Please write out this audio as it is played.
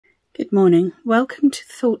Good morning. Welcome to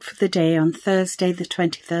Thought for the Day on Thursday the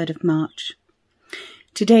 23rd of March.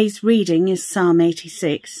 Today's reading is Psalm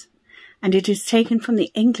 86, and it is taken from the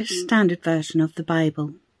English Standard Version of the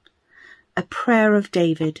Bible. A prayer of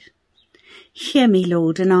David. Hear me,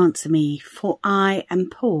 Lord, and answer me, for I am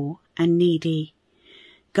poor and needy.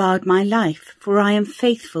 Guard my life, for I am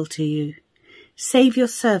faithful to you. Save your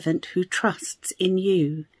servant who trusts in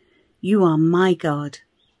you. You are my God.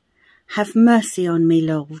 Have mercy on me,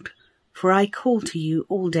 Lord, for I call to you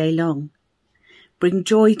all day long. Bring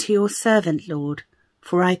joy to your servant, Lord,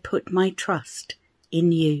 for I put my trust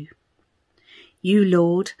in you. You,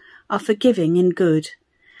 Lord, are forgiving and good,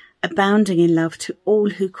 abounding in love to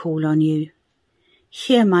all who call on you.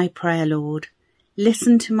 Hear my prayer, Lord.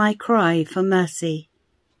 Listen to my cry for mercy.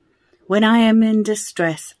 When I am in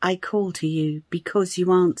distress, I call to you because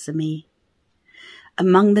you answer me.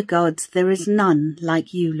 Among the gods there is none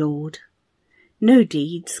like you, Lord. No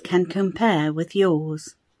deeds can compare with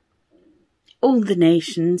yours. All the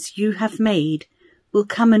nations you have made will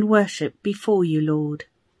come and worship before you, Lord.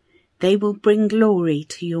 They will bring glory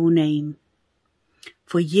to your name.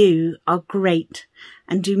 For you are great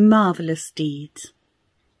and do marvellous deeds.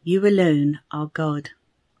 You alone are God.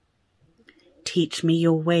 Teach me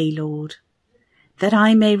your way, Lord, that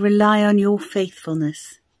I may rely on your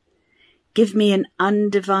faithfulness. Give me an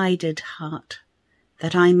undivided heart,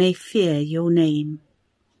 that I may fear your name.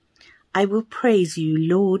 I will praise you,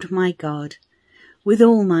 Lord my God, with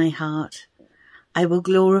all my heart. I will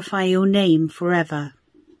glorify your name forever.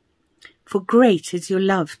 For great is your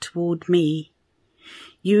love toward me.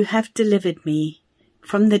 You have delivered me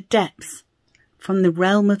from the depths, from the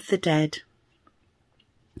realm of the dead.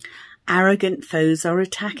 Arrogant foes are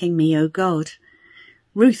attacking me, O God.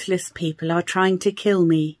 Ruthless people are trying to kill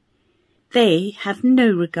me. They have no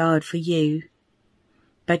regard for you.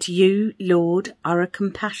 But you, Lord, are a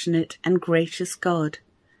compassionate and gracious God,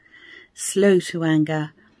 slow to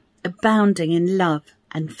anger, abounding in love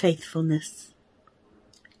and faithfulness.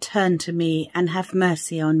 Turn to me and have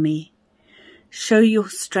mercy on me. Show your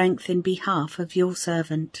strength in behalf of your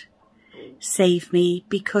servant. Save me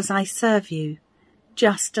because I serve you,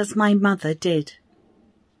 just as my mother did.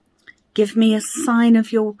 Give me a sign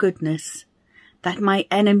of your goodness, that my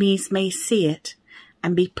enemies may see it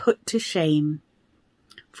and be put to shame.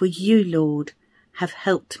 For you, Lord, have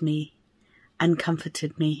helped me and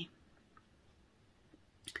comforted me.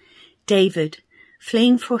 David,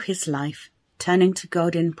 fleeing for his life, turning to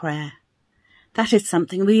God in prayer. That is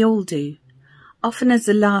something we all do, often as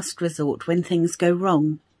a last resort when things go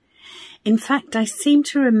wrong. In fact, I seem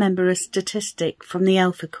to remember a statistic from the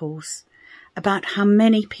Alpha course about how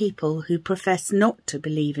many people who profess not to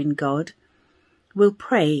believe in God will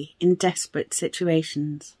pray in desperate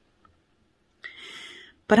situations.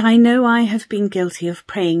 But I know I have been guilty of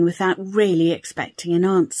praying without really expecting an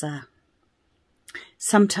answer.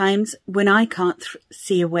 Sometimes when I can't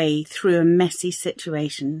see a way through a messy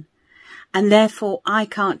situation, and therefore I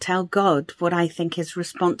can't tell God what I think his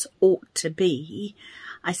response ought to be,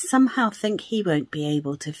 I somehow think he won't be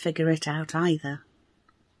able to figure it out either.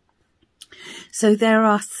 So there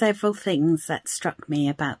are several things that struck me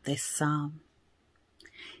about this psalm.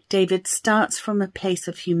 David starts from a place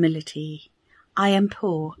of humility. I am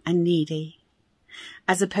poor and needy,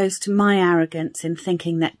 as opposed to my arrogance in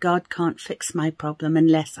thinking that God can't fix my problem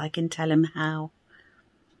unless I can tell him how.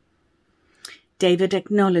 David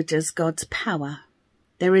acknowledges God's power.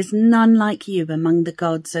 There is none like you among the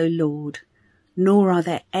gods, O Lord, nor are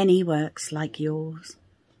there any works like yours.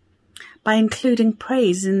 By including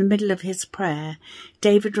praise in the middle of his prayer,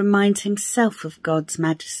 David reminds himself of God's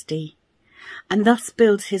majesty, and thus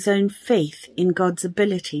builds his own faith in God's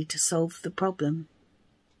ability to solve the problem.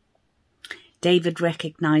 David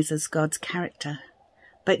recognizes God's character.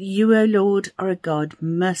 But you, O Lord, are a God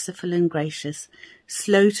merciful and gracious,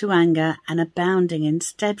 slow to anger and abounding in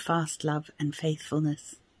steadfast love and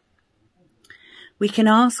faithfulness. We can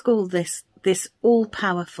ask all this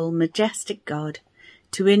all-powerful, majestic God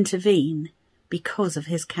to intervene because of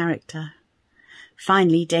his character.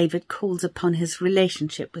 Finally, David calls upon his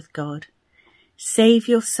relationship with God. Save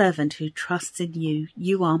your servant who trusts in you.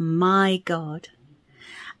 You are my God.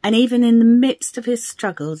 And even in the midst of his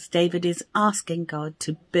struggles, David is asking God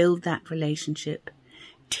to build that relationship.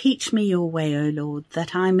 Teach me your way, O Lord,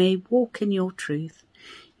 that I may walk in your truth.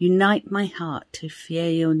 Unite my heart to fear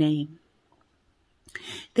your name.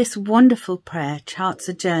 This wonderful prayer charts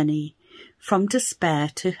a journey from despair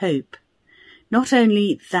to hope. Not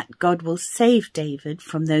only that God will save David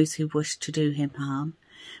from those who wish to do him harm,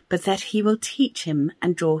 but that he will teach him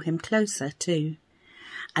and draw him closer too.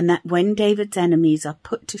 And that when David's enemies are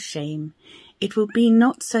put to shame, it will be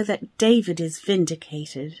not so that David is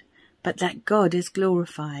vindicated, but that God is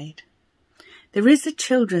glorified. There is a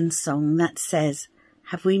children's song that says,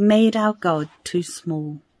 "Have we made our God too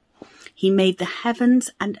small? He made the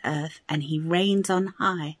heavens and earth and he reigns on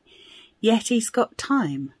high, yet he's got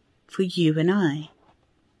time for you and I."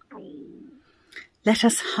 Let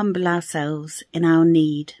us humble ourselves in our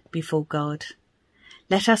need before God.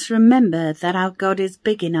 Let us remember that our God is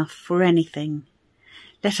big enough for anything.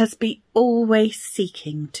 Let us be always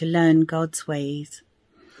seeking to learn God's ways.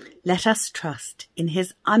 Let us trust in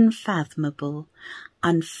his unfathomable,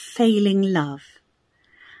 unfailing love.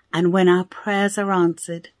 And when our prayers are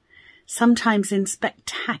answered, sometimes in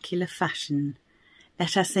spectacular fashion,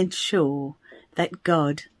 let us ensure that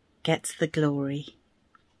God gets the glory.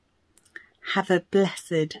 Have a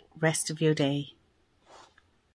blessed rest of your day.